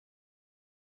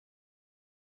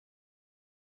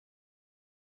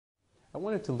I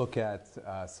wanted to look at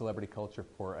celebrity culture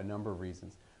for a number of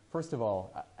reasons. First of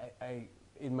all,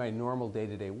 in my normal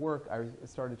day-to-day work, I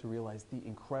started to realize the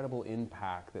incredible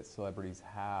impact that celebrities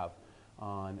have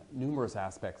on numerous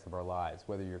aspects of our lives,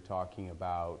 whether you're talking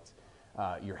about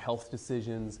your health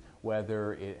decisions,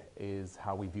 whether it is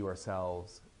how we view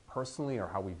ourselves personally or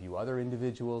how we view other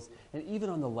individuals, and even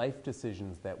on the life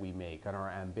decisions that we make, on our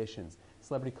ambitions.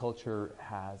 Celebrity culture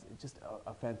has just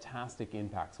a fantastic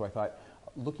impact. So I thought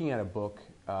looking at a book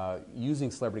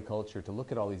using celebrity culture to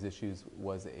look at all these issues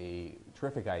was a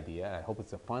terrific idea. I hope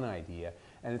it's a fun idea.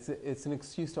 And it's an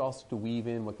excuse to also to weave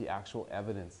in what the actual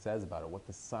evidence says about it, what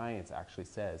the science actually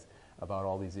says about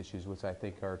all these issues, which I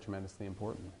think are tremendously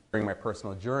important. During my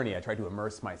personal journey, I tried to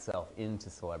immerse myself into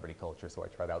celebrity culture. So I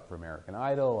tried out for American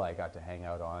Idol. I got to hang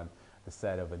out on the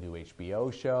set of a new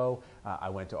HBO show. I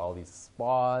went to all these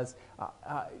spas.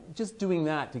 Just doing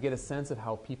that to get a sense of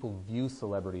how people view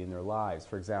celebrity in their lives.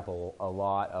 For example, a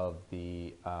lot of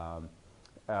the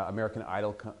American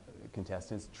Idol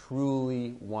contestants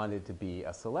truly wanted to be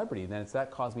a celebrity. And then that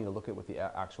caused me to look at what the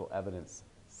actual evidence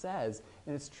says.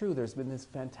 And it's true, there's been this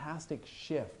fantastic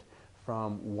shift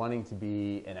from wanting to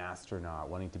be an astronaut,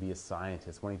 wanting to be a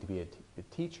scientist, wanting to be a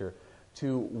teacher,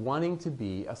 to wanting to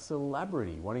be a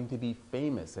celebrity, wanting to be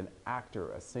famous, an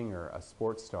actor, a singer, a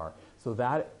sports star. So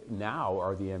that now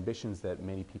are the ambitions that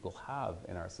many people have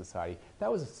in our society.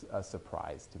 That was a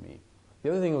surprise to me. The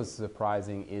other thing that was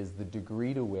surprising is the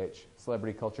degree to which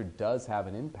celebrity culture does have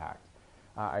an impact.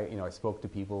 I spoke to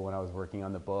people when I was working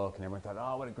on the book, and everyone thought,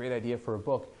 oh, what a great idea for a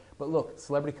book. But look,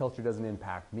 celebrity culture doesn't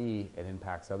impact me, it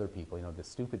impacts other people. You know, the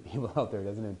stupid people out there,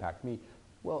 doesn't impact me.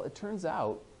 Well, it turns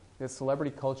out that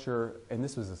celebrity culture, and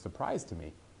this was a surprise to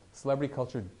me, celebrity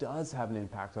culture does have an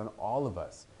impact on all of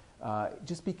us.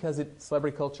 Just because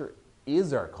celebrity culture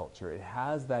is our culture, it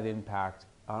has that impact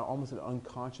on almost an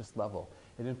unconscious level.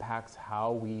 It impacts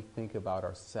how we think about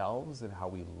ourselves and how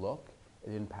we look.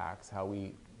 It impacts how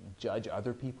we judge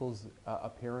other people's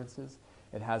appearances.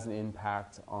 It has an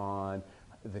impact on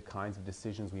the kinds of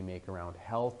decisions we make around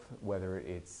health, whether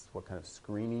it's what kind of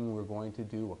screening we're going to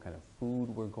do, what kind of food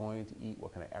we're going to eat,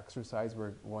 what kind of exercise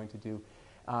we're going to do.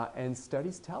 And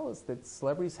studies tell us that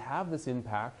celebrities have this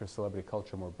impact, or celebrity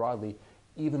culture more broadly,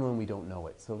 even when we don't know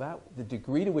it. So the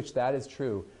degree to which that is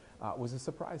true was a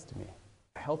surprise to me.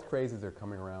 Health crazes are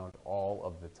coming around all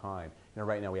of the time.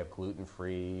 Right now we have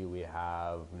gluten-free, we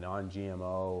have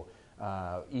non-GMO,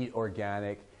 eat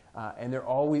organic, and there are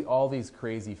always all these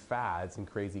crazy fads and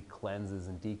crazy cleanses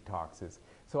and detoxes.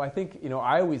 So I think,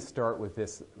 I always start with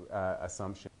this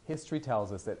assumption. History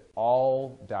tells us that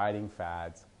all dieting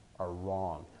fads are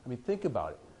wrong. I mean, think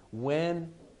about it.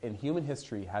 When in human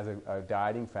history has a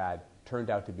dieting fad turned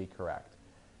out to be correct?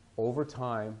 Over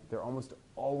time, they're almost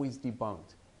always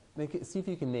debunked. See if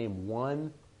you can name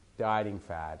one dieting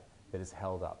fad that is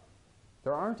held up.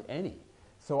 There aren't any.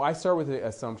 So I start with the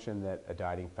assumption that a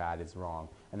dieting fad is wrong,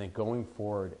 and then going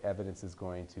forward, evidence is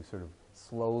going to sort of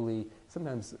slowly,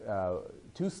 sometimes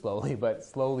too slowly, but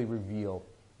slowly reveal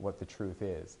what the truth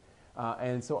is.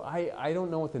 And so I don't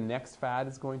know what the next fad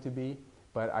is going to be,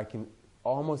 but I can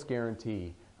almost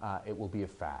guarantee it will be a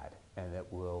fad, and that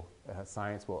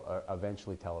science will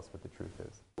eventually tell us what the truth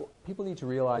is. People need to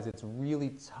realize it's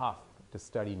really tough to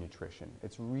study nutrition.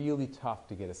 It's really tough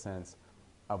to get a sense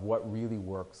of what really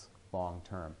works long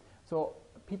term. So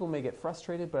people may get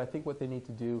frustrated, but I think what they need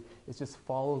to do is just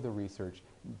follow the research.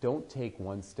 Don't take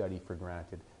one study for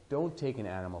granted. Don't take an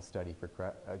animal study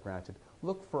for granted.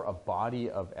 Look for a body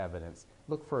of evidence.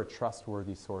 Look for a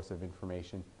trustworthy source of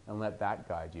information and let that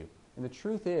guide you. And the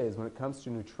truth is, when it comes to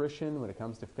nutrition, when it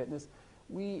comes to fitness,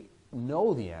 we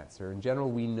know the answer. In general,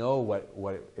 we know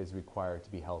what is required to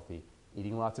be healthy.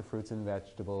 Eating lots of fruits and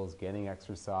vegetables, getting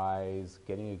exercise,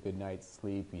 getting a good night's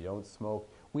sleep, you don't smoke.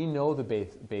 We know the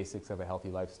basics of a healthy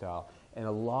lifestyle, and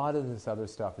a lot of this other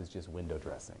stuff is just window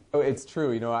dressing. So it's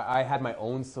true, I had my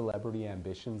own celebrity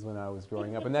ambitions when I was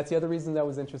growing up, and that's the other reason that I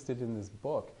was interested in this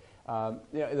book.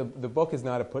 The book is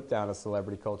not a put down of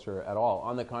celebrity culture at all.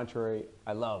 On the contrary,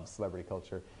 I love celebrity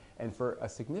culture. And for a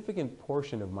significant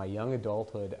portion of my young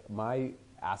adulthood, my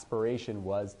aspiration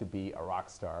was to be a rock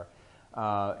star.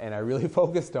 And I really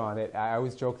focused on it. I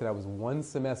always joke that I was one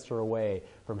semester away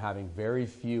from having very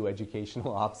few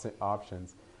educational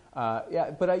options.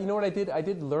 Yeah, but you know what I did? I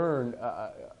did learn.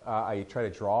 I try to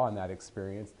draw on that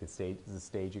experience, the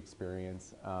stage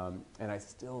experience, and I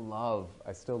still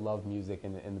love music.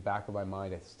 And in the back of my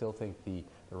mind, I still think the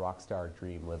rock star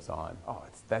dream lives on. Oh,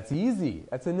 that's easy.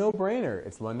 That's a no-brainer.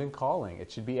 It's London Calling.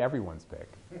 It should be everyone's pick.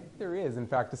 There is, in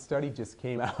fact, a study just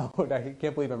came out. I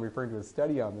can't believe I'm referring to a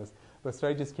study on this, but a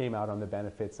study just came out on the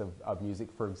benefits of music.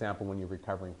 For example, when you're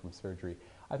recovering from surgery.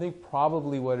 I think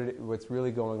probably what's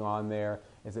really going on there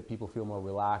is that people feel more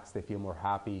relaxed, they feel more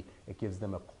happy, it gives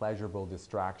them a pleasurable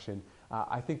distraction.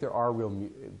 I think there are real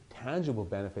tangible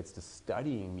benefits to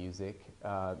studying music,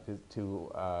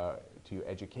 to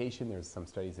education. There's some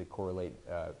studies that correlate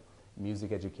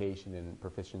music education and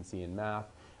proficiency in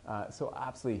math. So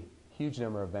absolutely huge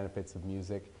number of benefits of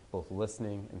music, both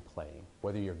listening and playing,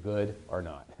 whether you're good or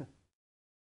not.